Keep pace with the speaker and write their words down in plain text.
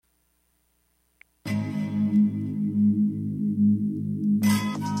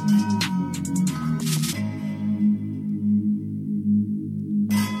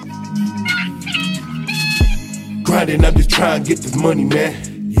Grinding, I'm just trying to get this money, man.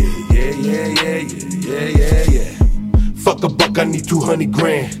 Yeah. Fuck a buck, I need 200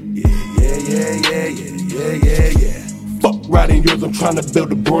 grand. Yeah. Fuck riding yours, I'm trying to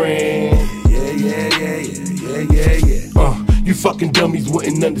build a brand. Yeah. You fucking dummies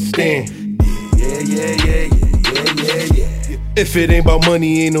wouldn't understand. Yeah. If it ain't about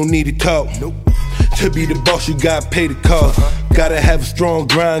money, ain't no need to talk. Nope. To be the boss, you gotta pay the cost. Gotta have a strong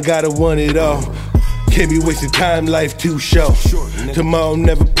grind, gotta want it all. Can't be wasting time, life too short. Tomorrow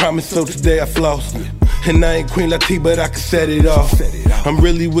never promised, so today I floss. And I ain't Queen Latifah, but I can set it off. I'm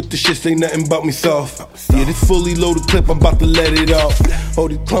really with the shit, say nothing about me soft. Yeah, this fully loaded clip, I'm about to let it off. Oh,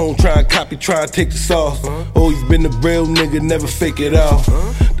 these clones try and copy, try and take the sauce. Always been a real nigga, never fake it off.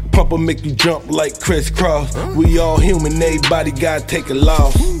 The pumper make you jump like crisscross. We all human, everybody gotta take a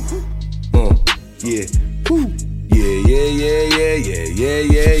loss. Yeah. Yeah.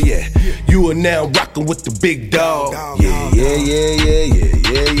 You are now rockin' with the big dog. Yeah.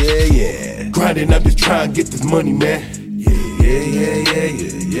 Grinding, I'm just trying to get this money, man. Yeah.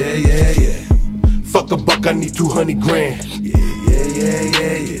 Fuck a buck, I need 200 grand. Yeah.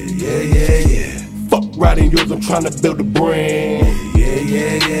 Fuck riding yours, I'm trying to build a brand. Yeah.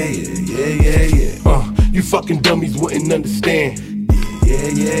 You fucking dummies wouldn't understand.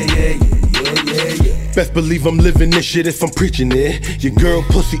 Yeah. Best believe I'm living this shit if I'm preaching it. Your girl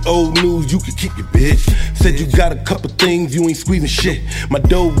pussy old news, you can keep your bitch. Said you got a couple things, you ain't squeezing shit. My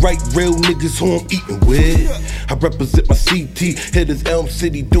dough right, real niggas who I'm eating with. I represent my CT, hitters Elm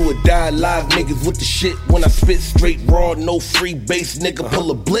City, do or die live niggas with the shit. When I spit straight raw, no free bass, nigga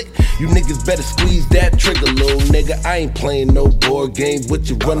pull a blick. You niggas better squeeze that trigger, little nigga. I ain't playing no board games with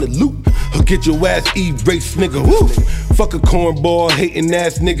you, run the loop. Or get your ass erased, nigga, woo. Fuck a cornball, hating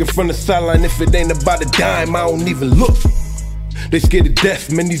ass nigga from the sideline. If it ain't about a dime, I don't even look. They scared to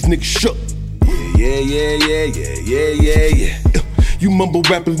death, man, these niggas shook. Yeah. You mumble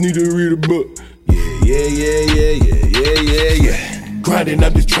rappers need to read a book. Yeah. Grinding,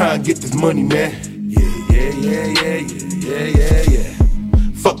 I'm just trying to get this money, man. Yeah.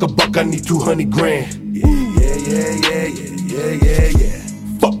 Fuck a buck, I need 200 grand. Yeah.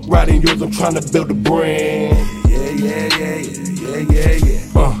 Fuck riding yours, I'm trying to build a brand. Yeah.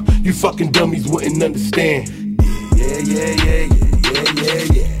 You fucking dummies wouldn't understand. Yeah.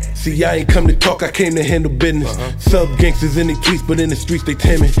 See, I ain't come to talk, I came to handle business. Sub gangsters in the tweets, but in the streets they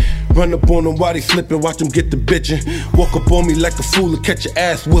timid. Run up on them while they slipping, watch them get the bitchin'. Walk up on me like a fool and catch your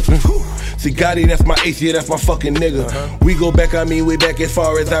ass whooping. See, Gotti, that's my ace, yeah, that's my fucking nigga. We go back, I mean way back as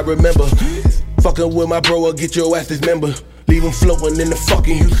far as I remember. Fucking with my bro, I'll get your ass dismember. Leave him floating in the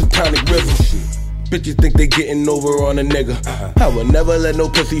fucking Housatonic River. Bitches think they getting over on a nigga. I will never let no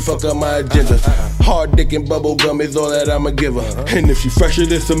pussy fuck up my agenda. Hard dick and bubble gum is all that I'ma give her. And if she fresher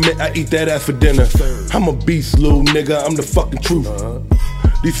than cement, I eat that ass for dinner. I'm a beast, little nigga, I'm the fucking truth.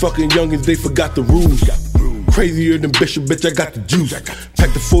 These fucking youngins, they forgot the rules. Crazier than Bishop, bitch, I got the juice.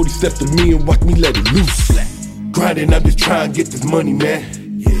 Pack the 40 steps to me and watch me let it loose. Grinding, I'm just trying to get this money, man.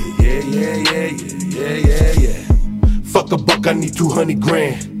 Yeah. Fuck a buck, I need 200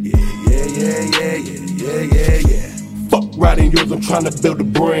 grand. Yeah. Fuck riding yours, I'm trying to build a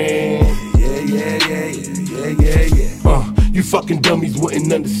brand. Yeah. You fucking dummies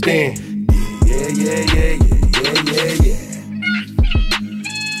wouldn't understand. Yeah.